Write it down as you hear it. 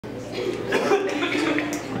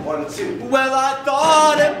1, 2. Well, I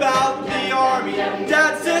thought about the army.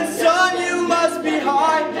 Dad said, son, you must be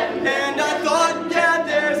high. And I thought, Dad,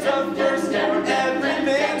 there's a first for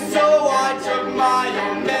everything. So I took my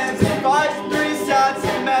own man's advice, 3 sad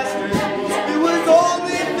semesters. It was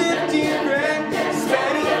only 15 grand.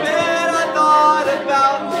 Spent in bed, I thought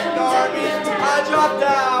about the army. I dropped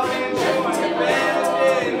out and joined the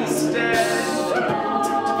band instead.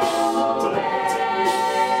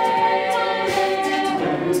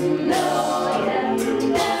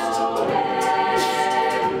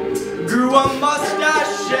 Grew a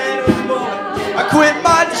mustache and a mullet. I quit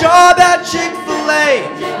my job at Chick-fil-A,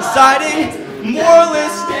 citing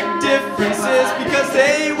moralistic differences because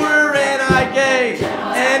they were anti-gay.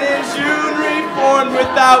 And in June reformed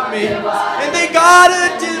without me, and they got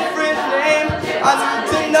a different name. I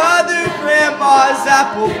moved another grandma's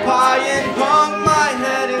apple pie and hung my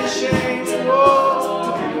head in shame. Whoa.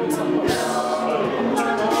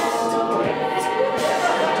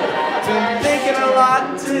 Been thinking a lot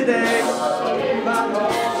today.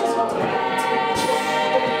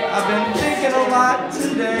 I've been thinking a lot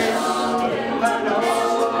today.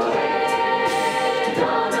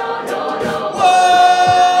 Whoa,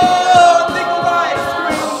 think I'll write a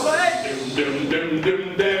screenplay.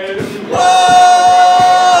 Whoa,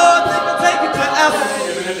 think I'll take it to Ellen.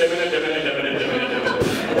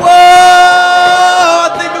 Whoa,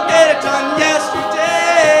 think I'll get it done yesterday.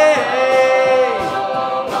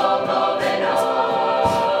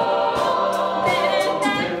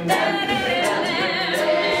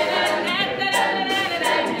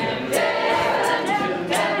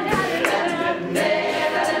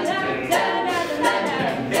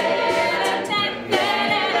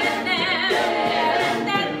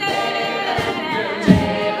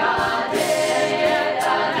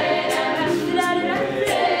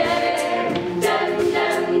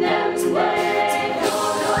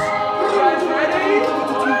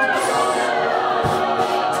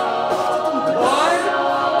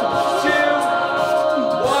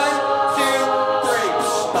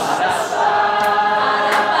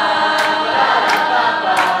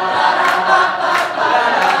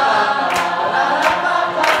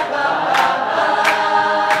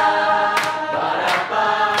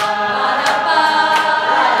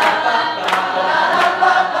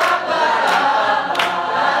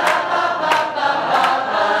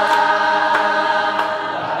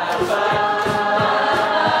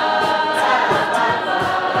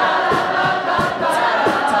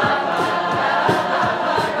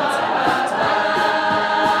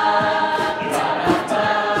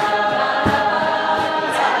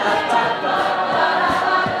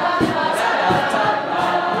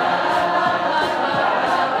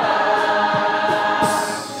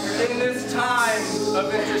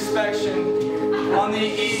 On the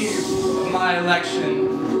eve of my election,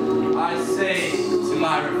 I say to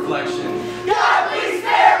my reflection, God, please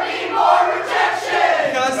spare me more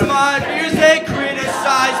rejection! Cause my peers, they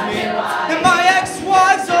criticize me, and my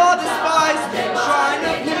ex-wives all despise me, trying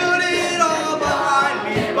to put it all behind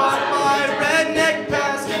me, but my redneck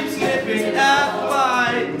past keeps nipping at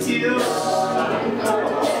my heels.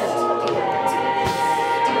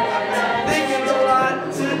 I've been thinking a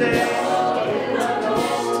lot today.